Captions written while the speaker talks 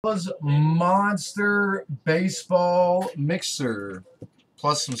Was Monster Baseball Mixer,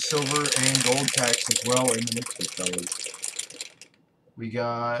 plus some silver and gold packs as well in the mixer, fellas. We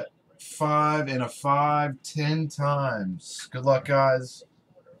got 5 and a 5, 10 times. Good luck, guys.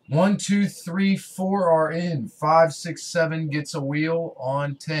 1, 2, 3, 4 are in. 5, 6, 7 gets a wheel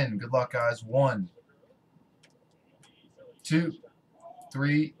on 10. Good luck, guys. 1, 2,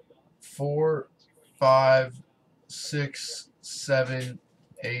 3, 4, 5, 6, 7,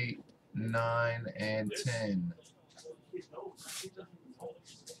 8, 9, and 10.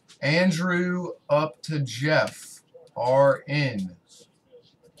 Andrew up to Jeff are in.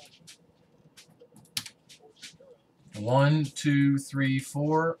 1, 2, 3,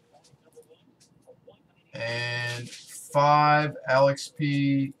 4. And 5, Alex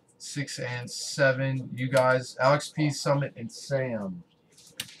P, 6 and 7. You guys, Alex P, Summit, and Sam.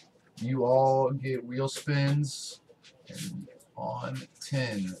 You all get wheel spins and on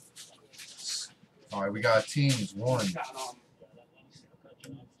 10. All right, we got teams. 1,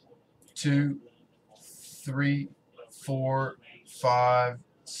 2, 3, 4, 5,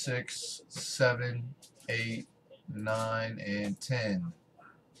 6, 7, 8, 9, and 10.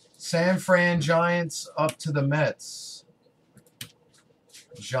 San Fran Giants up to the Mets.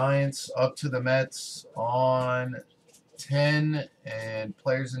 Giants up to the Mets on 10. And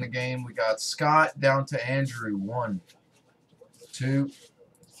players in the game, we got Scott down to Andrew. 1, 2,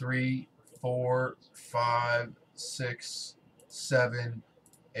 3, 4, 5, 6, 7,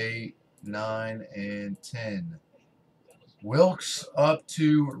 8, 9, and 10. Wilkes up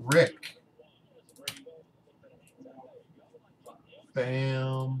to Rick.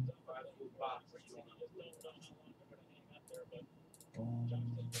 Bam.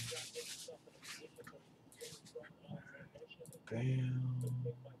 Bam.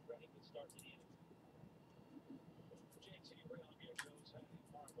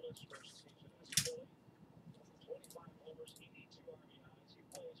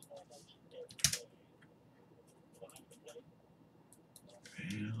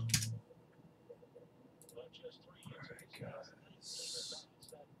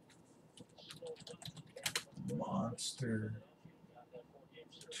 Monster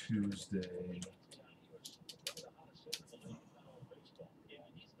Tuesday.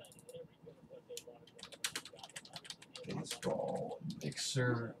 Baseball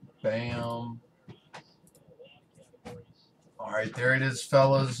mixer. Bam. All right, there it is,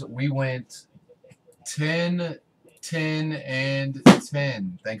 fellas. We went 10, 10, and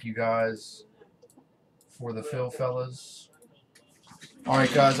 10. Thank you guys for the fill, fellas. All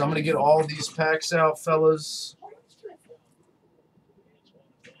right, guys, I'm going to get all these packs out, fellas.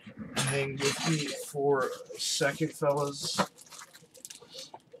 Hang with me for a second, fellas.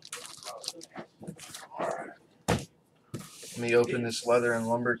 All right. Let me open this leather and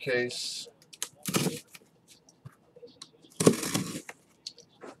lumber case.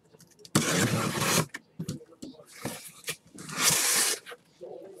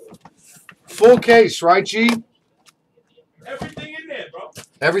 Full case, right, G? Everything in there, bro.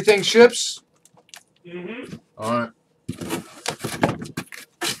 Everything ships? Mm-hmm. All right.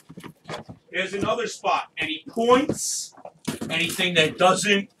 There's another spot. Any points, anything that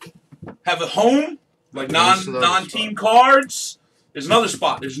doesn't have a home, like non-team cards, there's another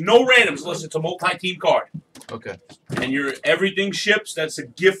spot. There's no randoms unless it's a multi-team card. Okay. And everything ships. That's a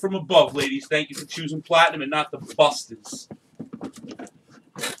gift from above, ladies. Thank you for choosing Platinum and not the Busters.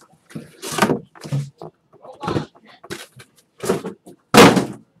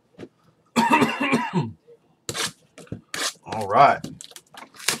 All right.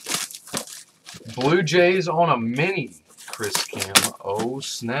 Blue Jays on a mini, Chris Cam. Oh,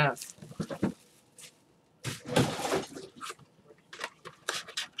 snap.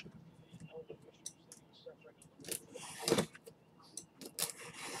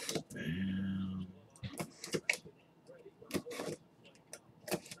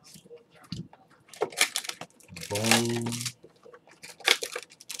 Boom.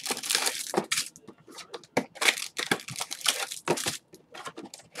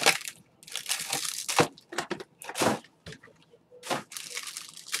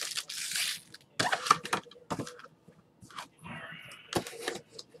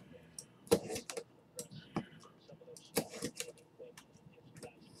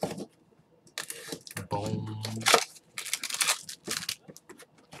 Boom.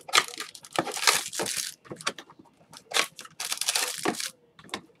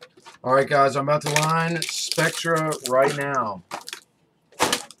 All right, guys, I'm about to line Spectra right now.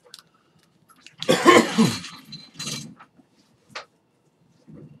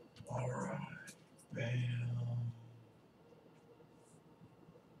 All right. Bam.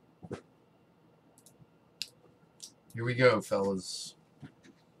 Here we go, fellas.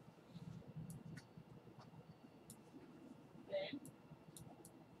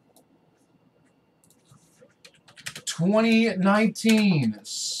 '19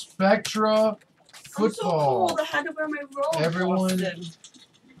 Spectra Football. I'm so cold. I had to wear my robe. Everyone Boston.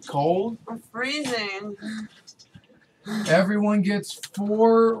 cold? I'm freezing. Everyone gets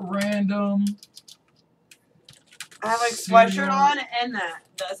 4 random. I have like sweatshirt on and that.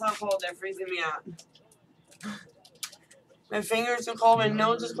 That's how cold they're freezing me out. My fingers are cold, my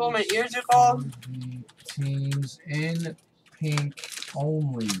nose is cold, my ears are cold. Teams in pink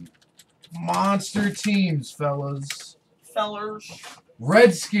only. Monster teams, fellas. Fellers.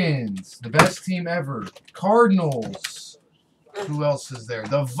 Redskins, the best team ever. Cardinals. Who else is there?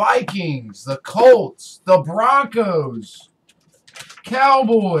 The Vikings, the Colts, the Broncos,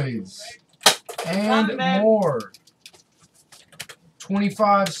 Cowboys, and more.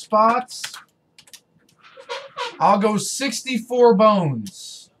 25 spots. I'll go 64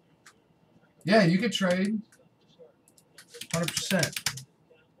 bones. Yeah, you could trade. 100%.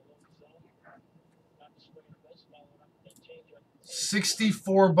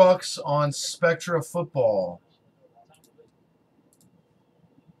 64 bucks on Spectra Football.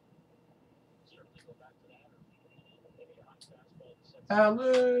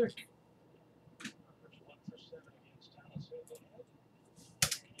 Alec.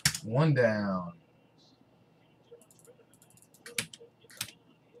 One down.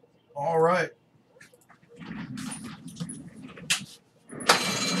 All right.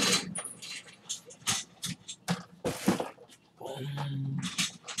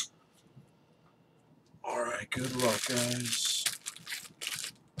 All right, good luck, guys.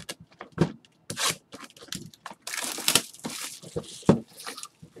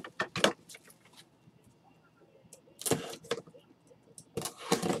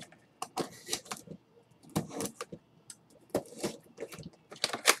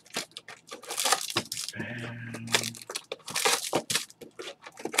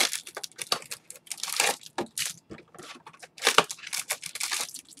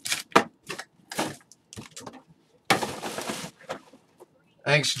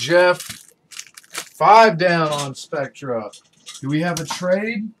 Thanks, Jeff. 5 down on Spectra. Do we have a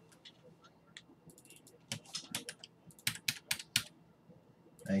trade?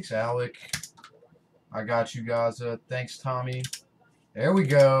 Thanks, Alec. I got you, Gaza. Thanks, Tommy. There we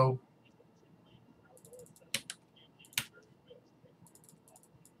go.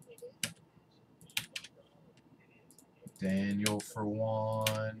 Daniel for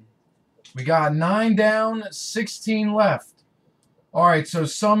 1. We got 9 down, 16 left. All right, so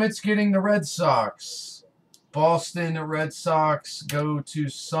Summit's getting the Red Sox. Boston Red Sox go to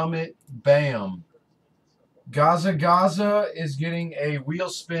Summit. Bam. Gaza is getting a wheel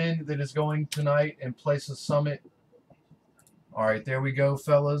spin that is going tonight in place of Summit. All right, there we go,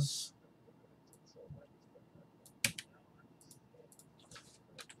 fellas.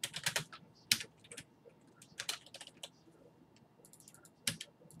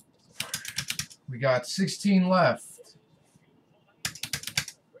 We got 16 left.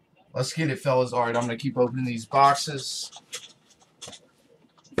 Let's get it, fellas. All right, I'm going to keep opening these boxes.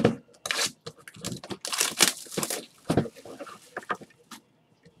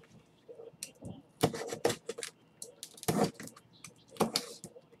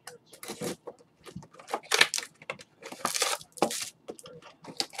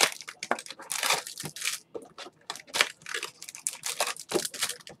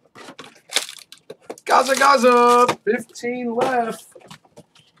 Gaza. 15 left.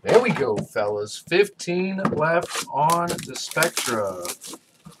 There we go, fellas. 15 left on the Spectra.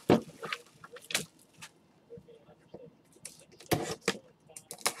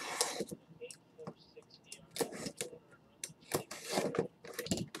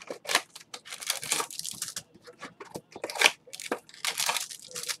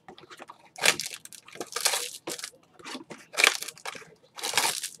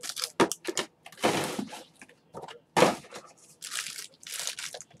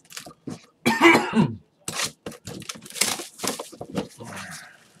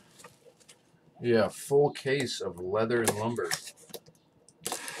 Yeah, full case of leather and lumber.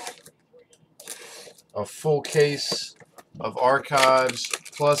 A full case of archives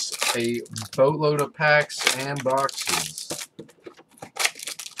plus a boatload of packs and boxes.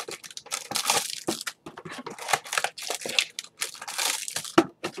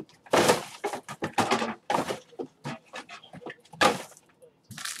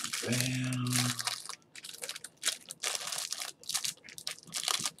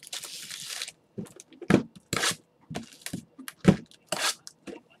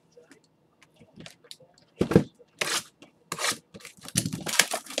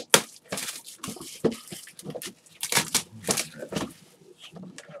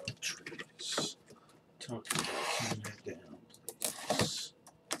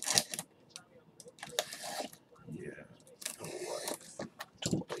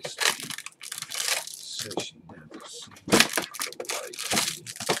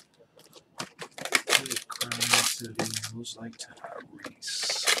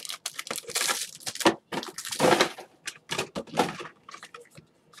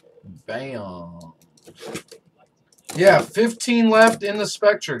 Bam. Yeah, 15 left in the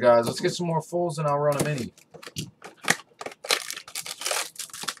Spectra, guys. Let's get some more fulls and I'll run a mini.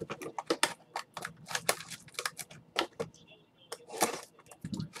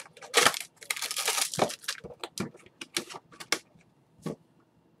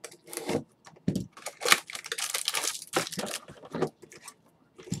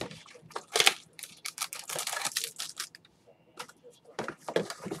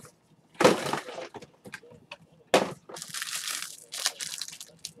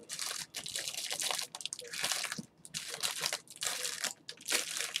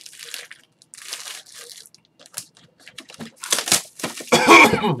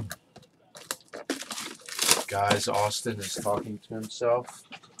 Guys, Austin is talking to himself.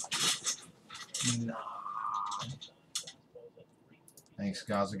 Nah. Thanks,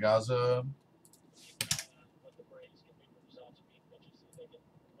 Gaza Gaza.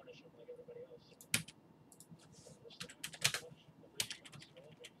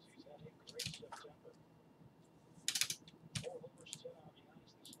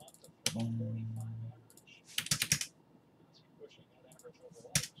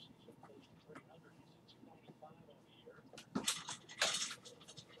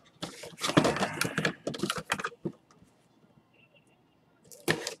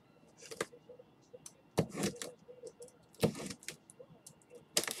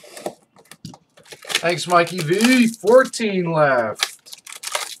 Thanks, Mikey V. 14 left.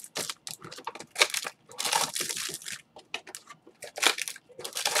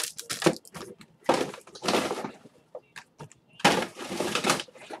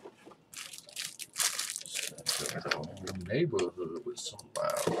 Neighborhood with some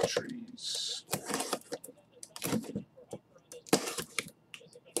loud trees.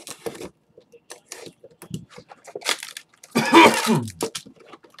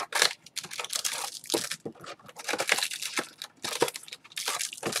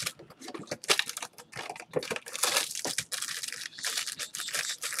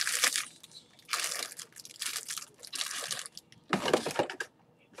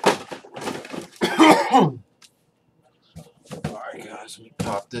 Alright guys, let me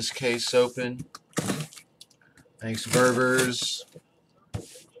pop this case open. Thanks, Berbers.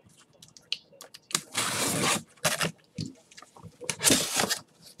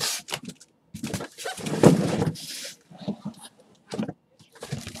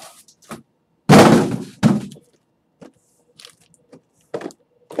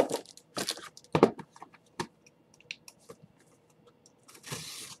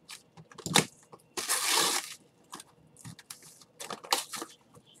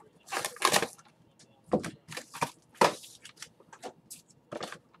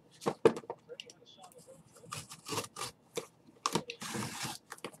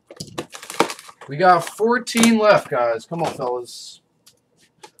 We got 14 left, guys. Come on, fellas.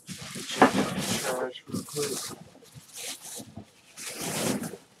 Charge real quick.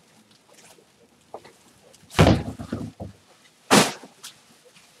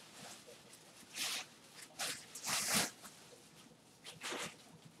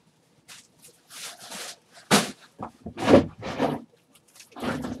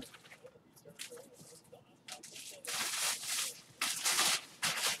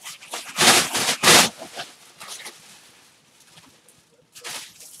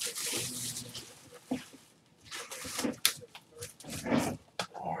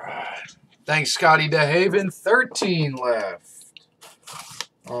 Thanks, Scotty DeHaven. 13 left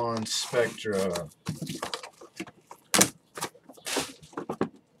on Spectra.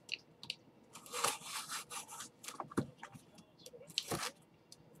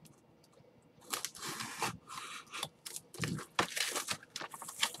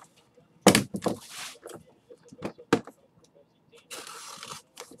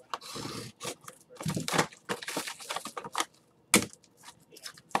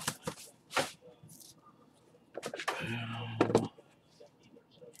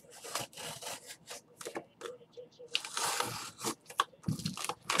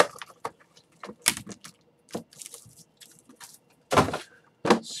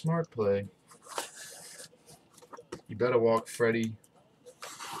 Smart play. You better walk, Freddie.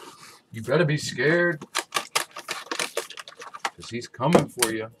 You better be scared, because he's coming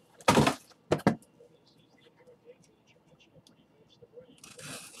for you.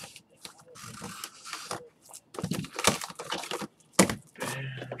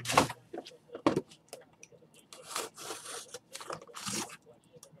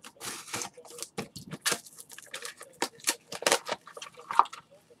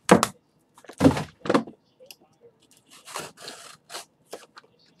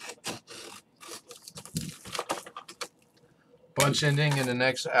 Punch ending in the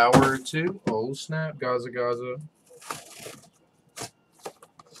next hour or two. Oh, snap. Gaza, Gaza.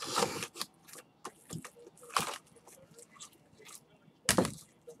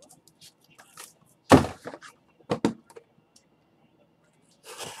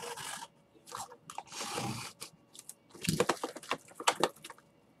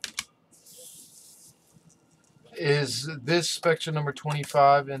 Is this Spectra number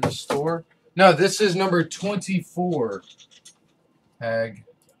 25 in the store? No, this is number 24. Hag.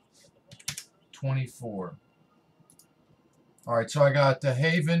 24. All right, so I got the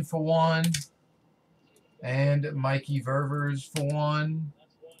Haven for 1 and Mikey Ververs for 1.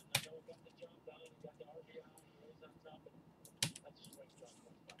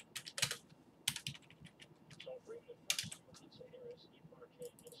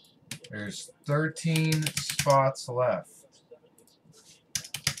 There's 13 spots left.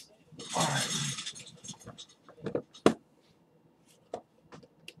 All right.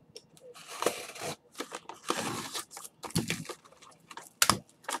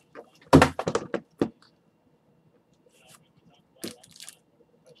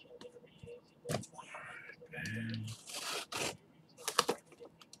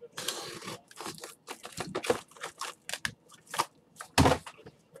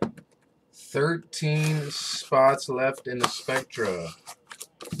 Thirteen spots left in the Spectra.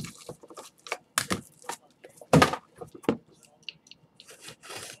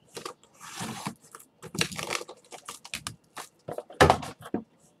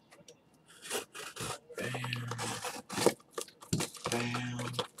 Bam. Bam.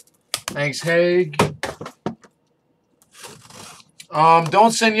 Thanks, Haig.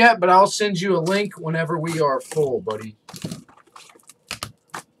 Don't send yet, but I'll send you a link whenever we are full, buddy.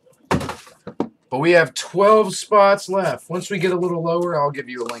 But we have 12 spots left. Once we get a little lower, I'll give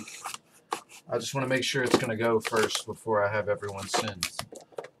you a link. I just want to make sure it's going to go first before I have everyone send,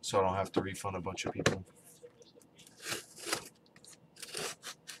 so I don't have to refund a bunch of people.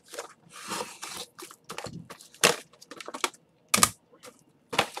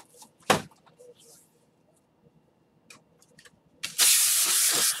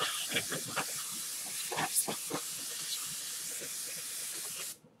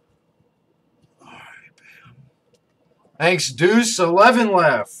 Thanks, Deuce. 11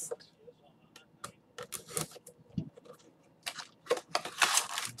 left.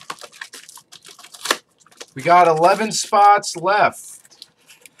 We got 11 spots left.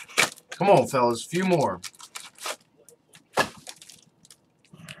 Come on, fellas. A few more.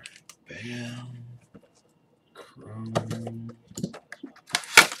 Bam. Chrome.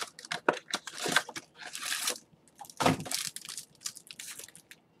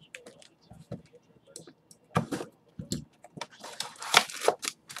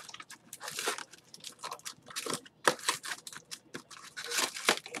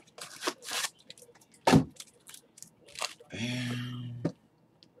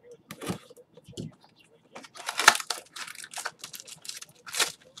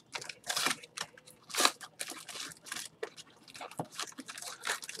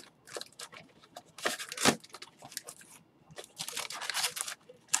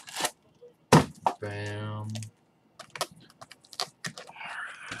 Bam.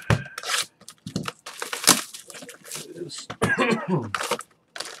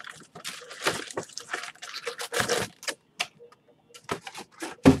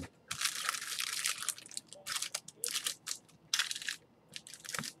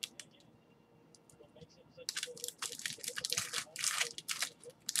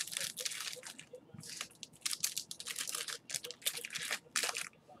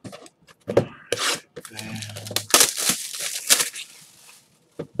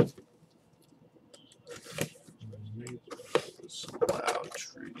 Loud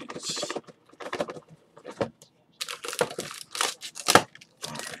trees.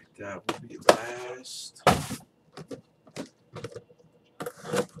 Alright, that will be last.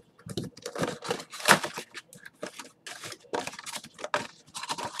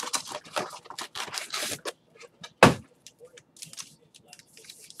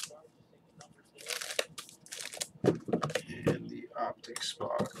 And the optics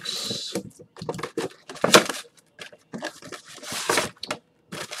box.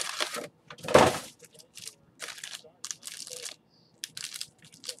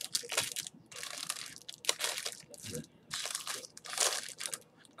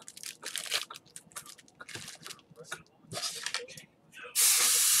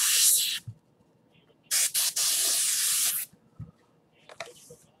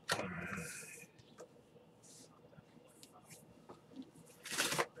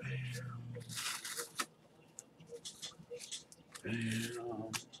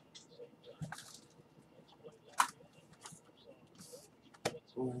 Bam.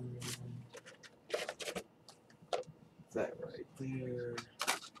 Boom. That right there.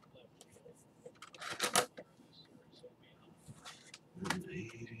 And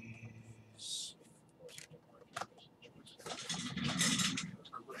 80s.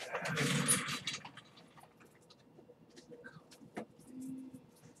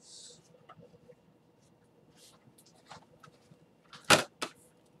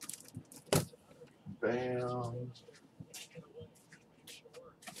 Bam.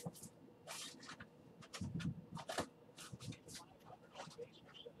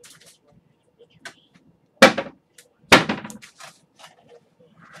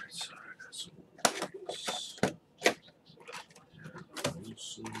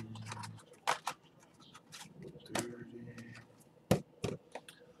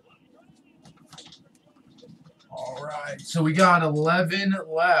 All right, so we got 11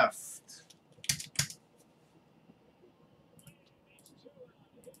 left.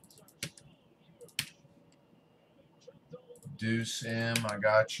 Deuce M, I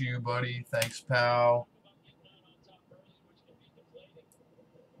got you, buddy. Thanks, pal.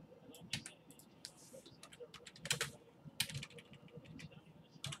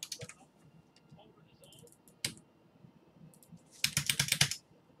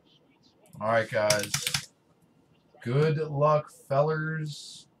 All right, guys. Good luck,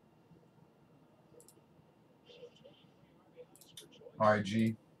 fellers. All right,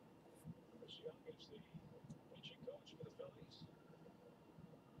 G.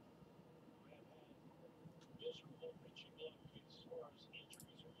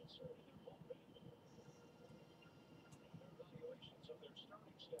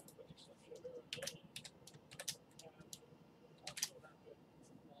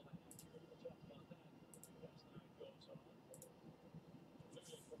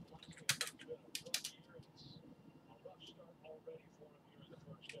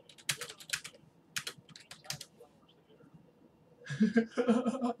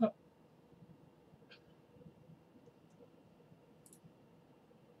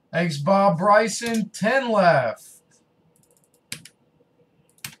 Thanks, Bob Bryson. 10 left.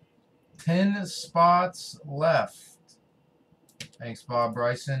 10 spots left. Thanks, Bob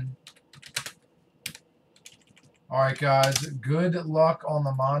Bryson. All right, guys. Good luck on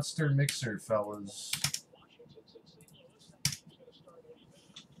the Monster Mixer, fellas.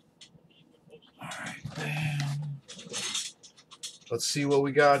 All right, bam. Let's see what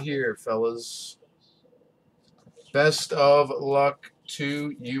we got here, fellas. Best of luck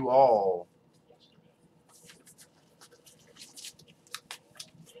to you all.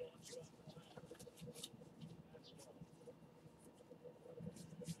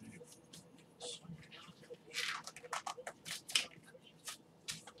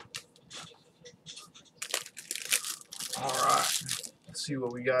 All right. Let's see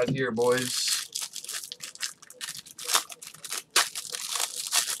what we got here, boys.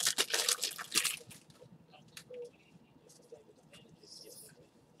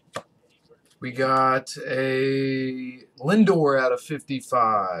 We got a Lindor out of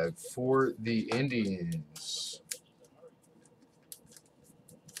 55 for the Indians.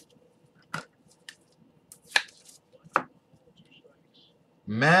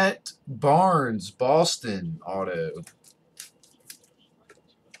 Matt Barnes, Boston auto.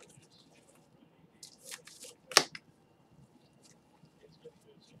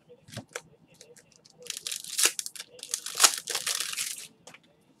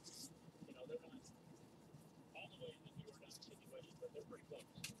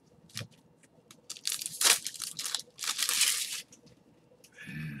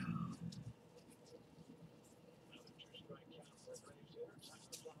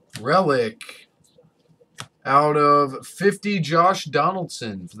 Relic out of 50, Josh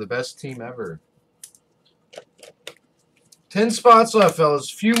Donaldson for the best team ever. 10 spots left,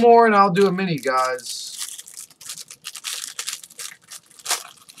 fellas. Few more and I'll do a mini, guys.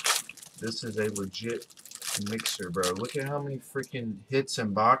 This is a legit mixer, bro. Look at how many freaking hits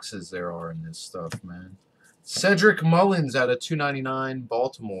and boxes there are in this stuff, man. Cedric Mullins out of 299,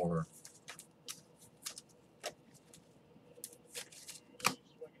 Baltimore.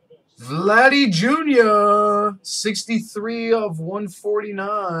 Vladdy Jr., 63 of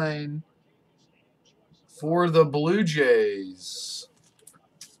 149 for the Blue Jays.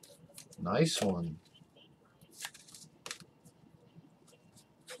 Nice one.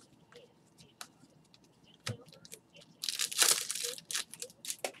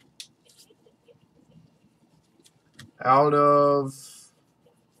 Out of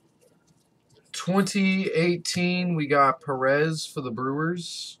 2018, we got Perez for the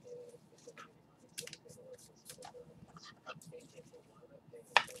Brewers.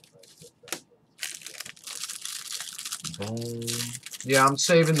 Boom. Yeah, I'm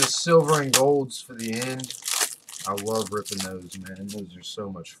saving the silver and golds for the end. I love ripping those, man. Those are so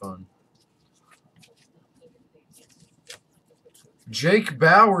much fun. Jake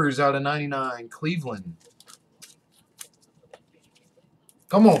Bowers out of 99, Cleveland.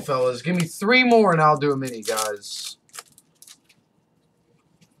 Come on, fellas. Give me 3 more and I'll do a mini, guys.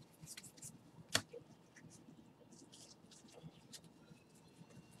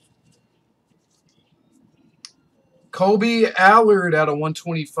 Kobe Allard out of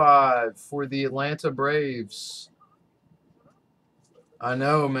 125 for the Atlanta Braves. I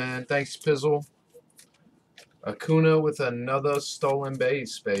know, man. Thanks, Pizzle. Acuna with another stolen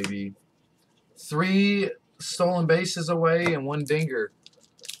base, baby. 3 stolen bases away and 1 dinger.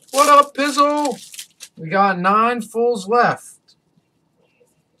 What up, Pizzle? We got 9 fulls left.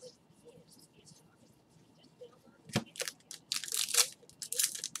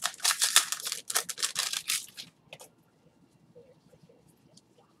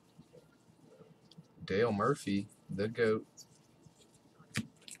 Dale Murphy, the GOAT.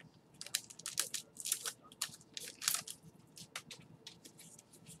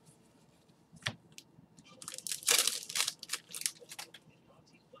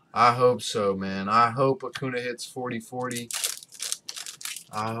 I hope so, man. I hope Acuna hits 40-40.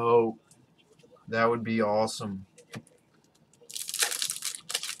 I hope. That would be awesome.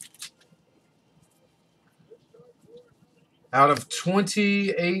 Out of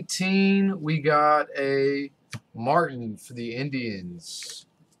 2018, we got a Martin for the Indians.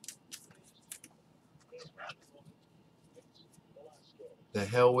 The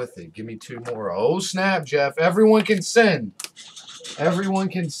hell with it. Give me 2 more. Oh, snap, Jeff. Everyone can send. Everyone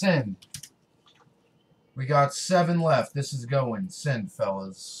can send. We got 7 left. This is going. Send,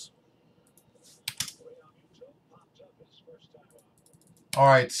 fellas. All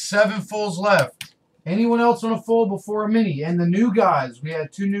right, 7 fulls left. Anyone else want a full before a mini? And the new guys. We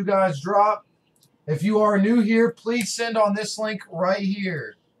had 2 new guys drop. If you are new here, please send on this link right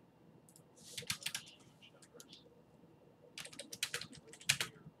here.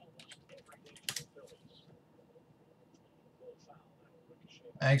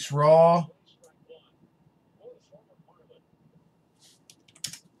 Thanks, Raw.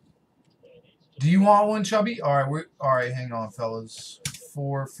 Do you want one, Chubby? All right, hang on, fellas.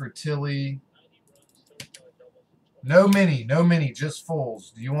 4 for Tilly. No mini, just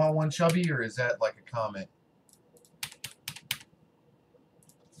fulls. Do you want one, Chubby, or is that like a comment?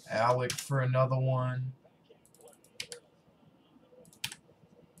 Alec for another one.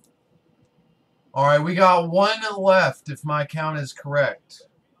 All right, we got 1 left if my count is correct.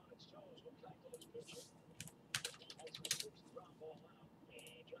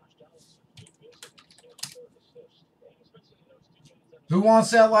 Who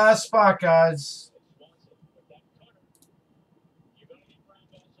wants that last spot, guys?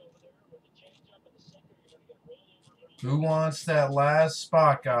 Who wants that last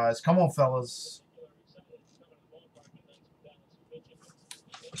spot, guys? Come on, fellas.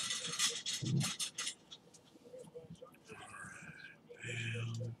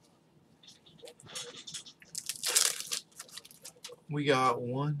 We got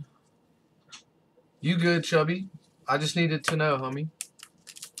 1. You good, Chubby? I just needed to know, homie.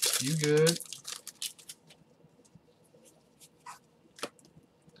 You good?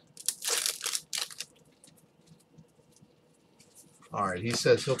 All right, he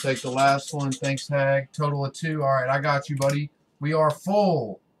says he'll take the last one. Thanks, Hag. Total of 2. All right, I got you, buddy. We are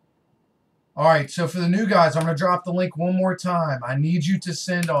full. All right, so for the new guys, I'm going to drop the link one more time. I need you to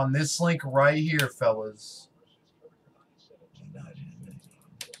send on this link right here, fellas.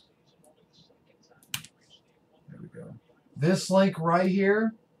 There we go. This link right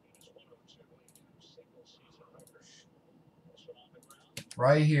here.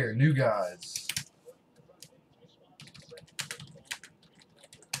 Right here, new guys.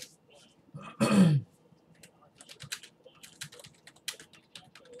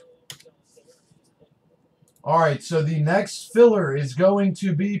 All right, so the next filler is going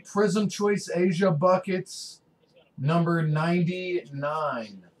to be Prism Choice Asia Buckets, number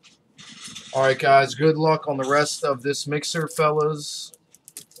 99. All right, guys, good luck on the rest of this mixer, fellas.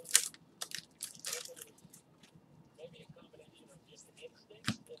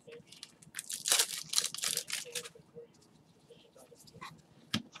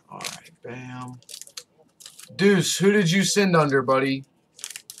 All right, bam. Deuce, who did you send under, buddy?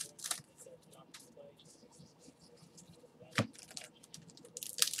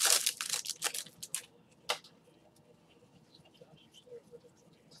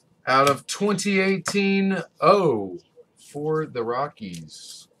 Out of 2018 for the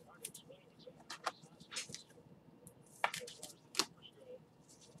Rockies.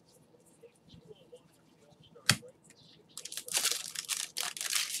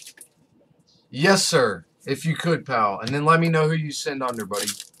 Yes, sir. If you could, pal. And then let me know who you send under, buddy.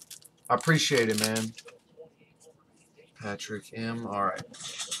 I appreciate it, man. Patrick M. All right.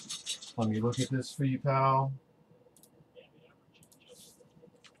 Let me look at this for you, pal.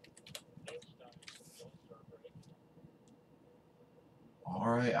 All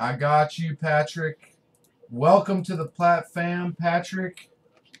right. I got you, Patrick. Welcome to the Plat fam, Patrick.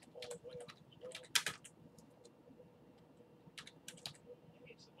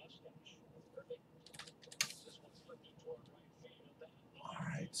 All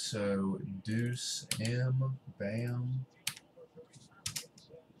right. So, Deuce M. Bam.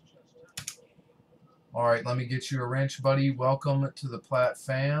 All right, let me get you a wrench, buddy. Welcome to the Plat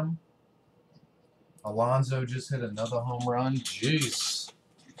fam. Alonso just hit another home run. Jeez.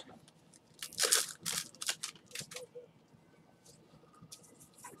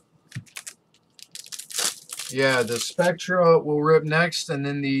 Yeah, the Spectra will rip next, and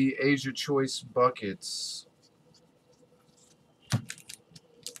then the Asia Choice buckets.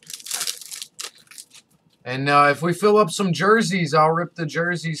 And if we fill up some jerseys, I'll rip the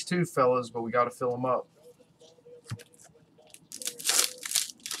jerseys too, fellas, but we got to fill them up.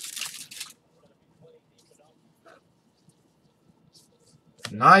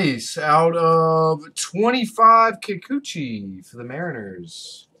 Nice. Out of 25, Kikuchi for the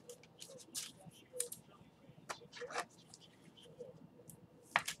Mariners.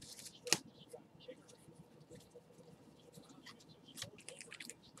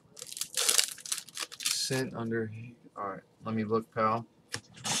 Sent under. All right, let me look, pal.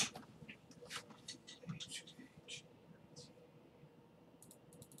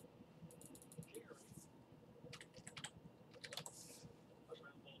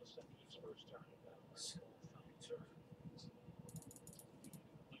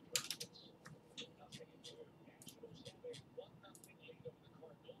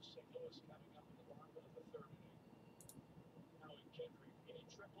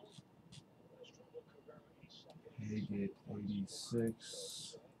 Haggett,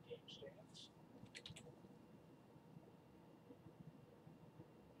 86.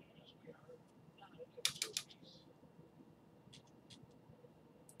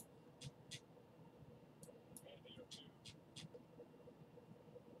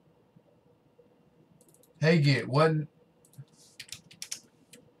 Haggett, what?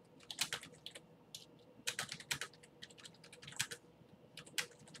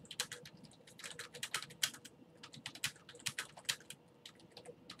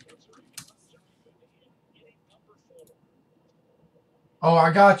 Oh,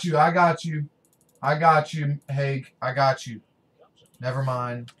 I got you. I got you. I got you, Haig. I got you. Never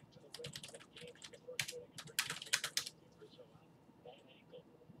mind.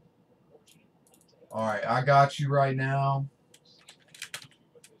 All right, I got you right now.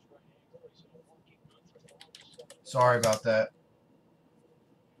 Sorry about that.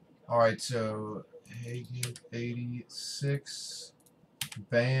 All right, so Haggett, 86.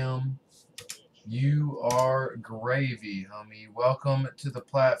 Bam. You are gravy, homie. Welcome to the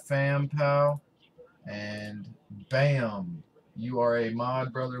Plat fam, pal. And bam. You are a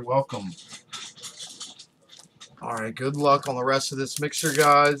mod, brother. Welcome. All right, good luck on the rest of this mixer,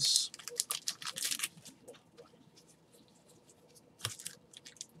 guys.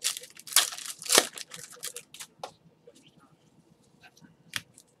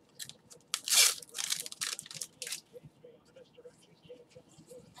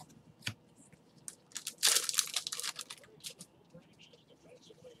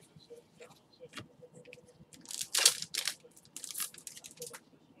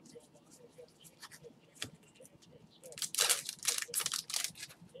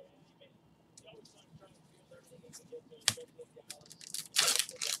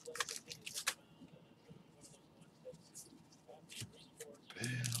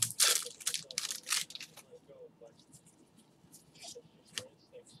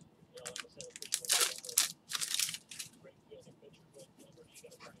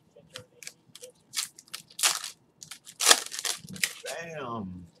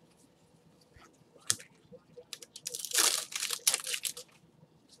 Bam.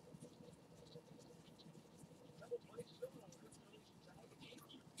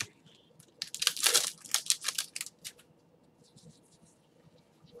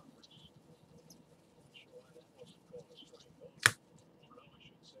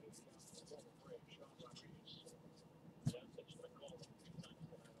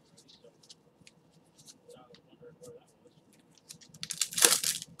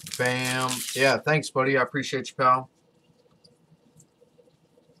 Bam. Yeah, thanks, buddy. I appreciate you, pal.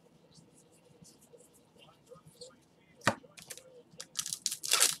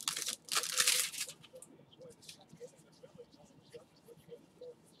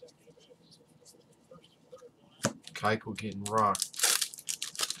 Keuchel getting rocked.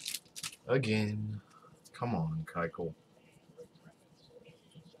 Again. Come on, Keuchel.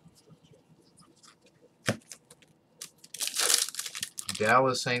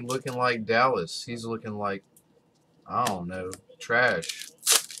 Dallas ain't looking like Dallas. He's looking like, I don't know, trash.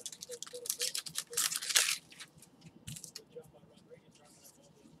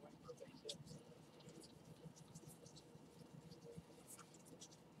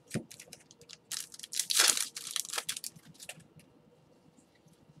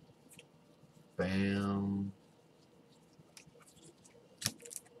 Bam.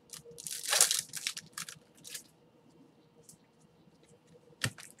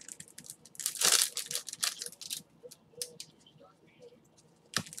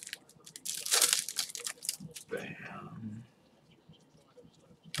 Bam.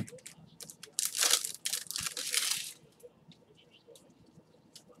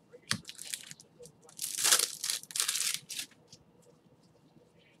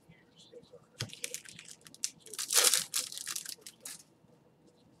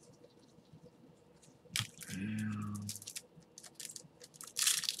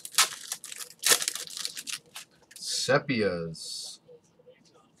 Sepias.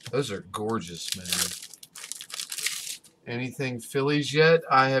 Those are gorgeous, man. Anything Phillies yet?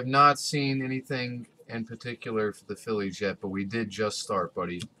 I have not seen anything in particular for the Phillies yet, but we did just start,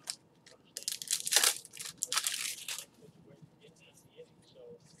 buddy.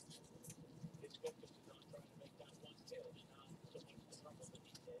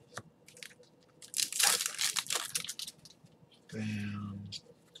 Bam.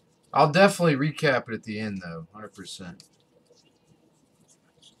 I'll definitely recap it at the end, though, 100%.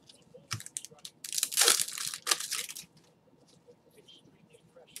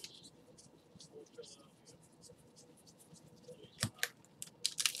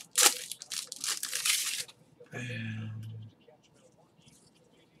 Bam.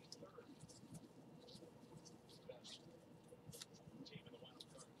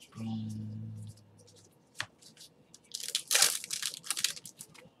 Boom.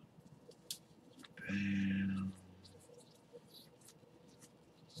 Bam.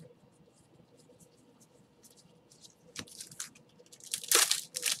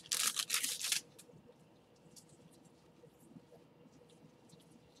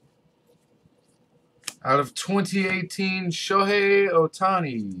 Out of 2018, Shohei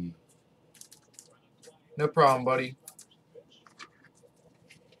Ohtani. No problem, buddy.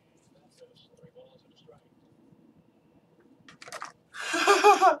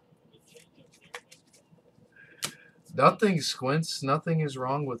 Nothing, Squints. Nothing is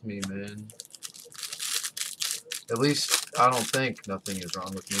wrong with me, man. At least, I don't think nothing is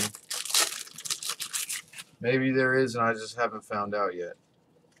wrong with me. Maybe there is, and I just haven't found out yet.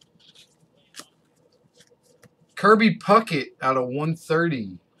 Kirby Puckett out of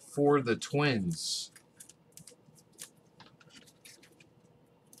 130 for the Twins.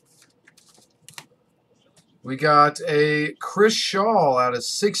 We got a Chris Shaw out of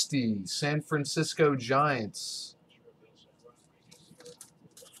 60, San Francisco Giants.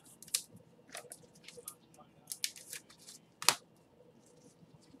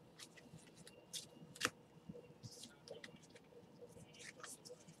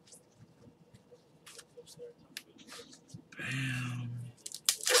 Bam.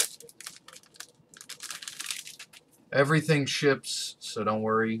 Everything ships, so don't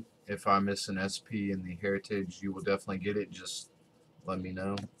worry. If I miss an SP in the Heritage, you will definitely get it. Just let me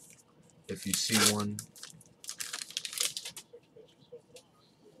know if you see one.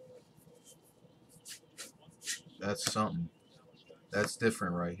 That's something. That's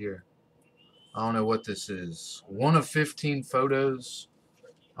different right here. I don't know what this is. 1 of 15 photos.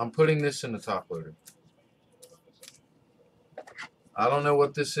 I'm putting this in the top loader. I don't know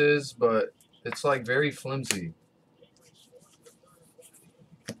what this is, but it's like very flimsy.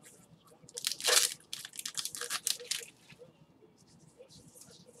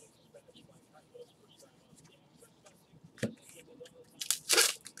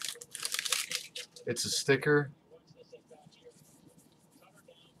 It's a sticker.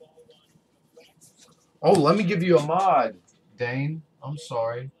 Oh, let me give you a mod, Dane. I'm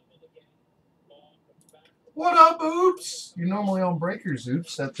sorry. What up, Oops? You're normally on Breakers,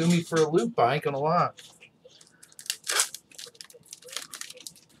 Oops. That threw me for a loop, I ain't gonna lie.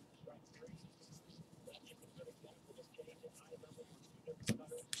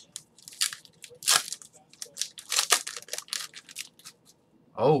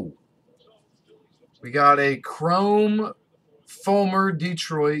 Oh. We got a Chrome Fulmer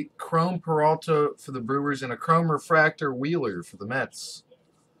Detroit, Chrome Peralta for the Brewers, and a Chrome Refractor Wheeler for the Mets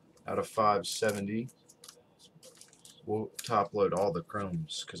out of 570. We'll top load all the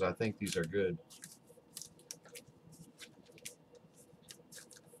Chromes because I think these are good.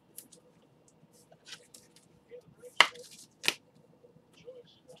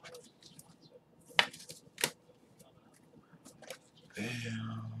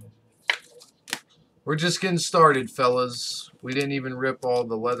 We're just getting started, fellas. We didn't even rip all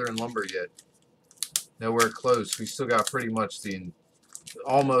the leather and lumber yet. Nowhere close. We still got pretty much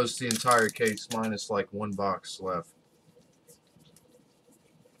almost the entire case minus like one box left.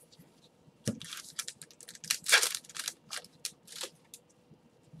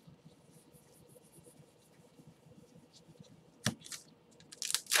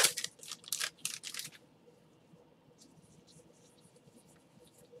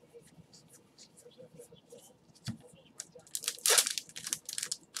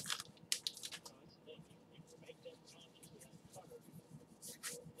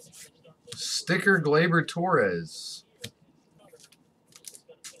 Sticker Gleyber Torres.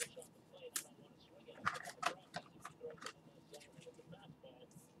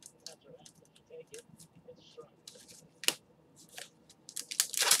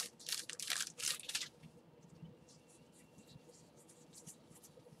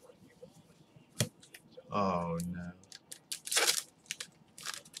 Oh no.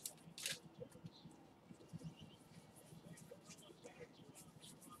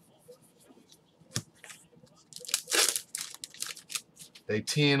 They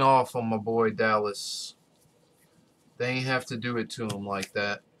teeing off on my boy Dallas. They ain't have to do it to him like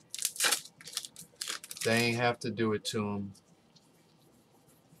that. They ain't have to do it to him.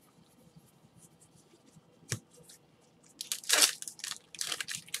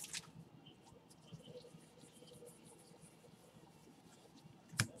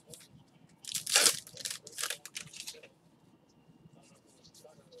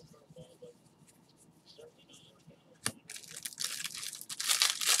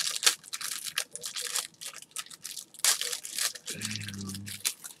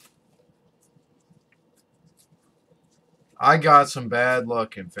 I got some bad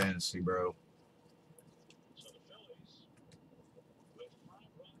luck in fantasy, bro.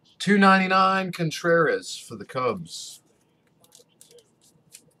 $2.99 Contreras for the Cubs.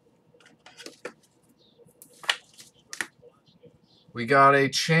 We got a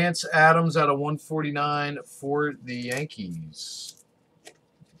Chance Adams out of 149 for the Yankees.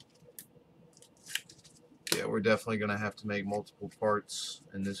 Yeah, we're definitely going to have to make multiple parts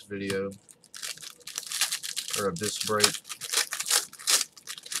in this video. Or of this break.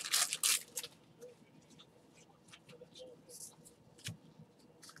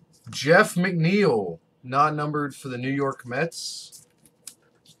 Jeff McNeil, not numbered for the New York Mets.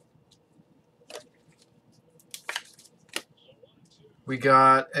 We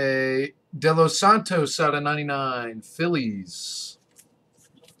got a De Los Santos out of 99, Phillies.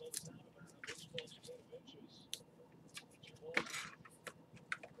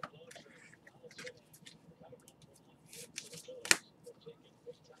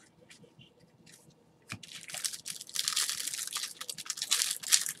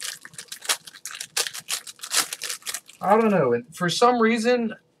 I don't know. And for some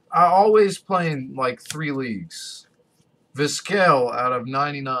reason, I always play in like 3 leagues. Vizquel out of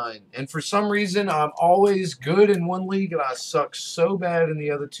 99. And for some reason, I'm always good in 1 league and I suck so bad in the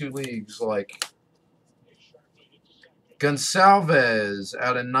other 2 leagues. Like Gonsalves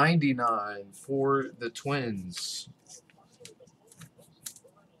out of 99 for the Twins.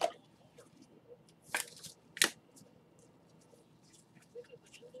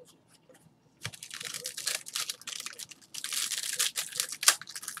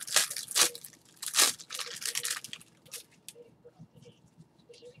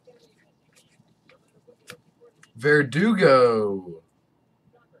 Verdugo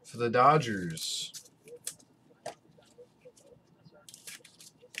for the Dodgers.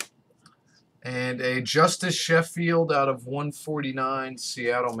 And a Justice Sheffield out of 149,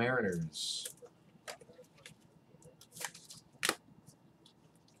 Seattle Mariners.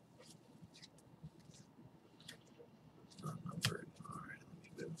 Not numbered. All right,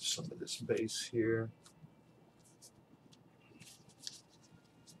 let me move some of this base here.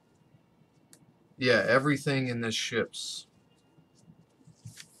 Yeah, everything in this ships.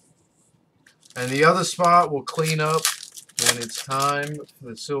 And the other spot will clean up when it's time for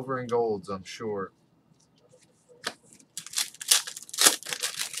the silver and golds, I'm sure.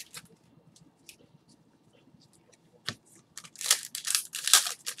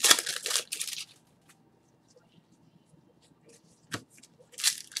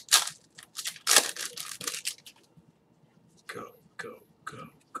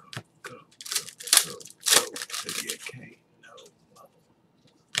 Okay.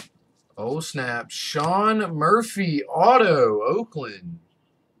 No. Oh, snap. Sean Murphy, auto, Oakland.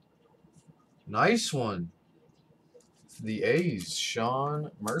 Nice one. For the A's,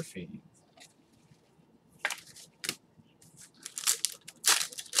 Sean Murphy.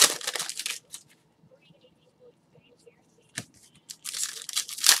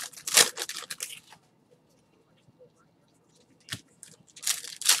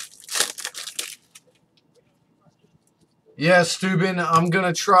 Yeah, Steuben, I'm going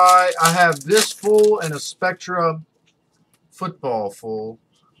to try. I have this full and a Spectra football full.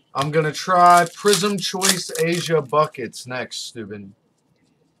 I'm going to try Prism Choice Asia buckets next, Steuben.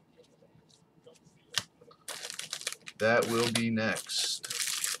 That will be next.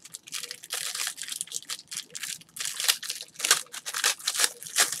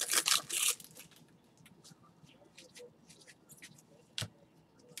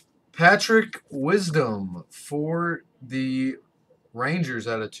 Patrick Wisdom for the Rangers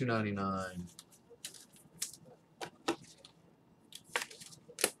out of 299.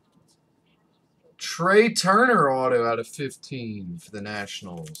 Trey Turner auto out of 15 for the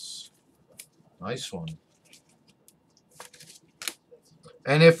Nationals. Nice one.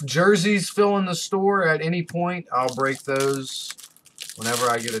 And if jerseys fill in the store at any point, I'll break those whenever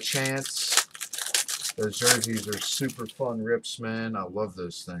I get a chance. Those jerseys are super fun rips, man. I love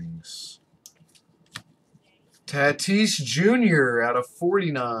those things. Tatis Jr. out of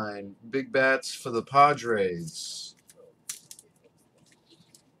 49. Big bats for the Padres.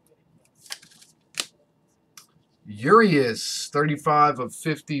 Urias, 35 of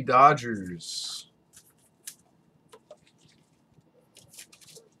 50 Dodgers.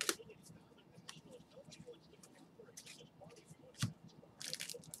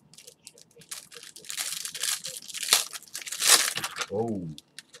 Oh,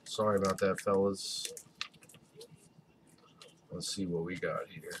 sorry about that, fellas. Let's see what we got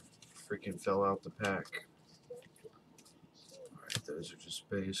here. Freaking fell out the pack. All right, those are just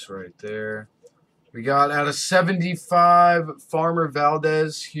base right there. We got out of 75, Farmer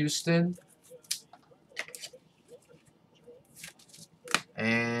Valdez, Houston.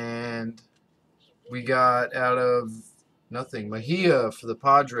 And we got out of nothing, Mejia for the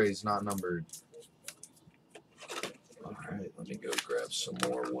Padres, not numbered. All right, let me go grab some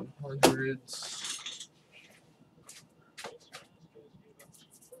more 100s.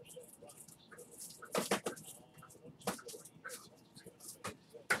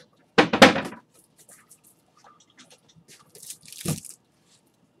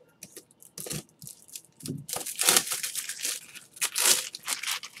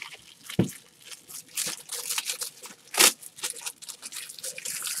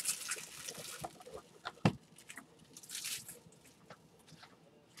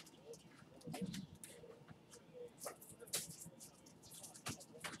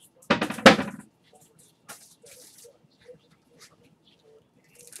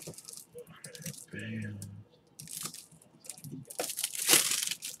 Bam.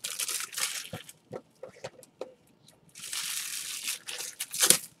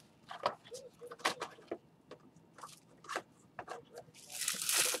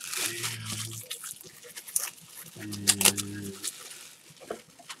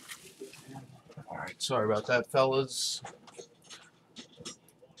 All right, sorry about that, fellas.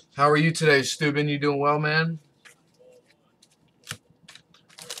 How are you today, Steuben? You doing well, man?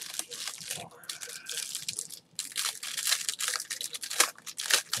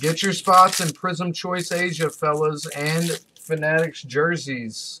 Get your spots in Prism Choice Asia, fellas, and Fanatics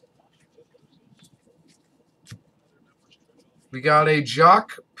jerseys. We got a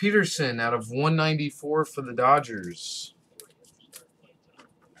Jock Peterson out of 194 for the Dodgers.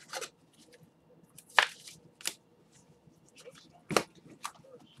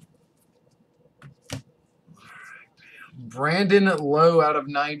 Brandon Lowe out of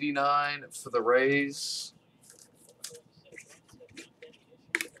 99 for the Rays.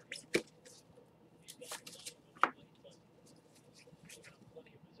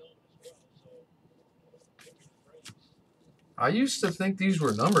 I used to think these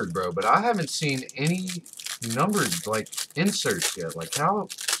were numbered, bro, but I haven't seen any numbered, like, inserts yet. Like, how?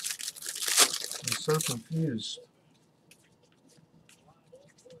 I'm so confused.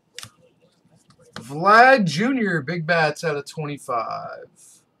 Vlad Jr., big bats out of 25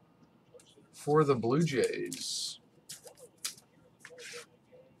 for the Blue Jays.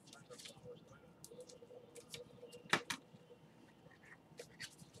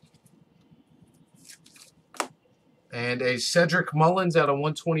 And a Cedric Mullins out of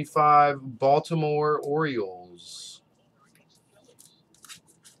 125, Baltimore Orioles.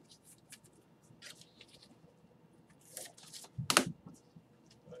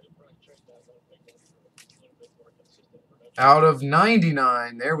 Out of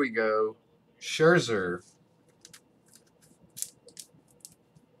 99, there we go. Scherzer.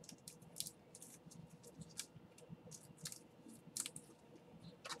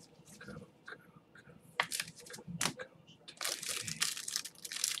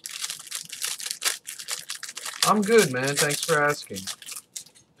 I'm good, man. Thanks for asking.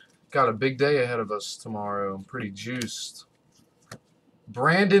 Got a big day ahead of us tomorrow. I'm pretty juiced.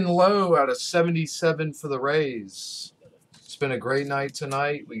 Brandon Lowe out of 77 for the Rays. It's been a great night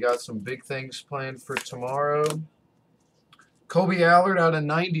tonight. We got some big things planned for tomorrow. Kobe Allard out of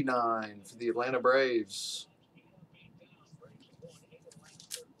 99 for the Atlanta Braves.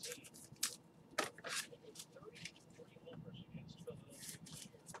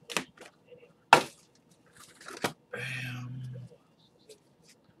 Bam.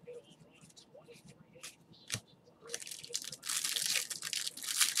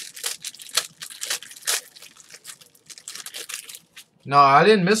 No, I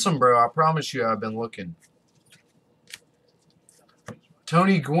didn't miss him, bro. I promise you I've been looking.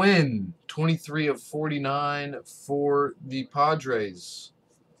 Tony Gwynn, 23 of 49 for the Padres.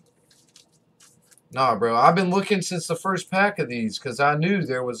 Nah, bro. I've been looking since the first pack of these because I knew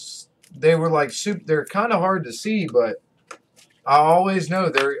they were like soup. They're kind of hard to see, but I always know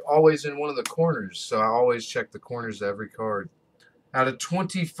they're always in one of the corners. So I always check the corners of every card. Out of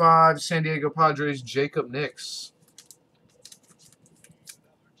 25, San Diego Padres, Jacob Nix.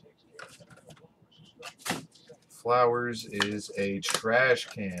 Flowers is a trash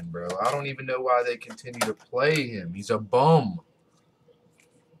can, bro. I don't even know why they continue to play him. He's a bum.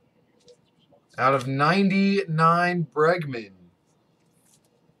 Out of 99, Bregman.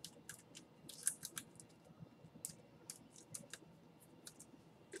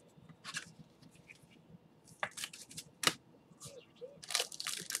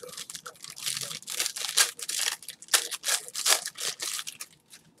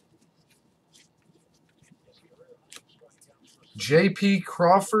 J.P.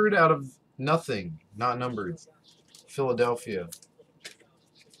 Crawford out of nothing. Not numbered. Philadelphia.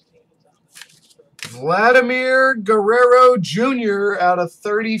 Vladimir Guerrero Jr. out of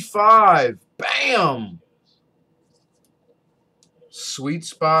 35. Bam! Sweet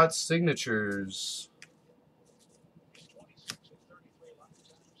spot signatures.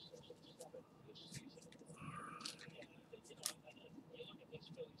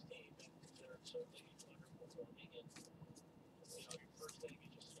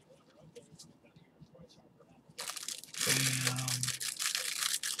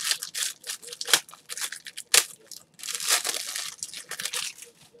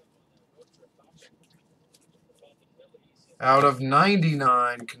 Out of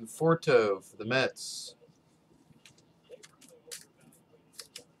 99, Conforto for the Mets.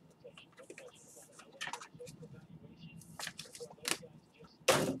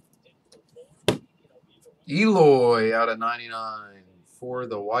 Eloy out of 99 for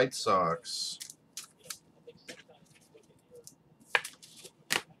the White Sox.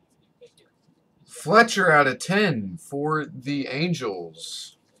 Fletcher out of 10 for the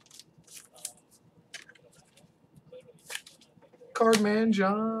Angels. Cardman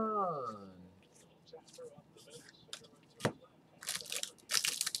John.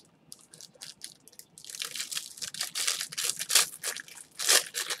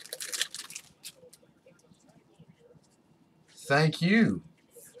 Thank you,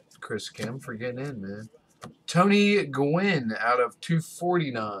 Chris Kim, for getting in, man. Tony Gwynn out of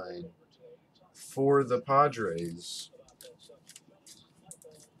 249 for the Padres.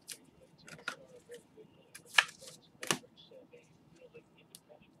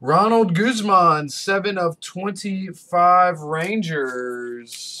 Ronald Guzman, 7 of 25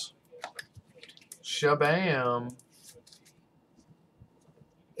 Rangers. Shabam.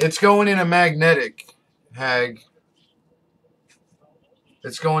 It's going in a magnetic, Hag.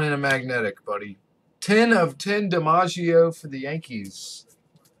 It's going in a magnetic, buddy. 10 of 10 DiMaggio for the Yankees.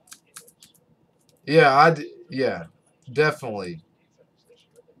 Yeah, yeah, definitely.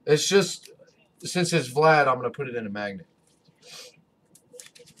 It's just, since it's Vlad, I'm going to put it in a magnet.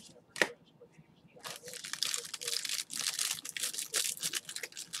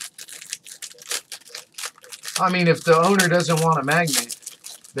 I mean, if the owner doesn't want a magnet,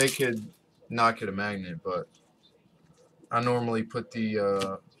 they could not get a magnet, but I normally put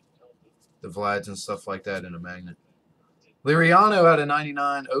the Vlads and stuff like that in a magnet. Liriano out of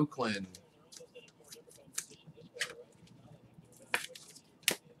 99, Oakland.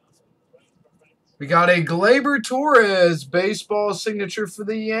 We got a Gleyber Torres baseball signature for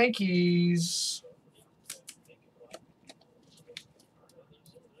the Yankees.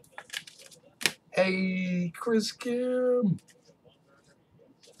 Hey, Chris Kim.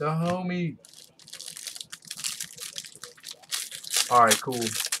 The homie. All right, cool.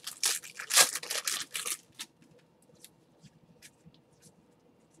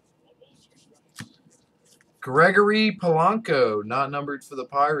 Gregory Polanco, not numbered for the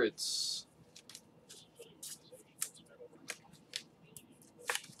Pirates.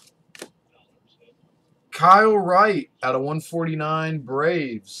 Kyle Wright out of 149,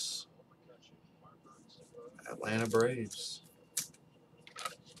 Braves. Atlanta Braves.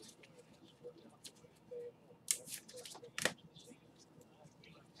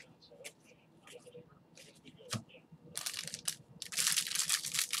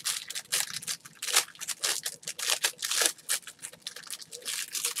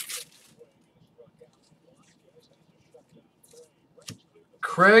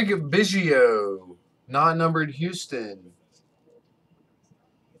 Craig Biggio, not numbered, Houston.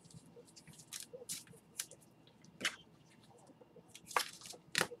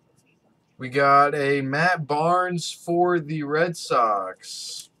 We got a Matt Barnes for the Red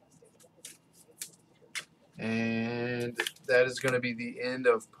Sox. And that is going to be the end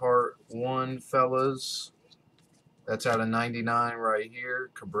of part 1, fellas. That's out of 99 right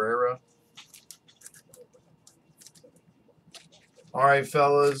here, Cabrera. All right,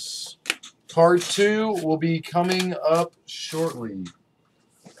 fellas. Part 2 will be coming up shortly.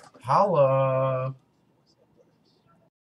 Holla.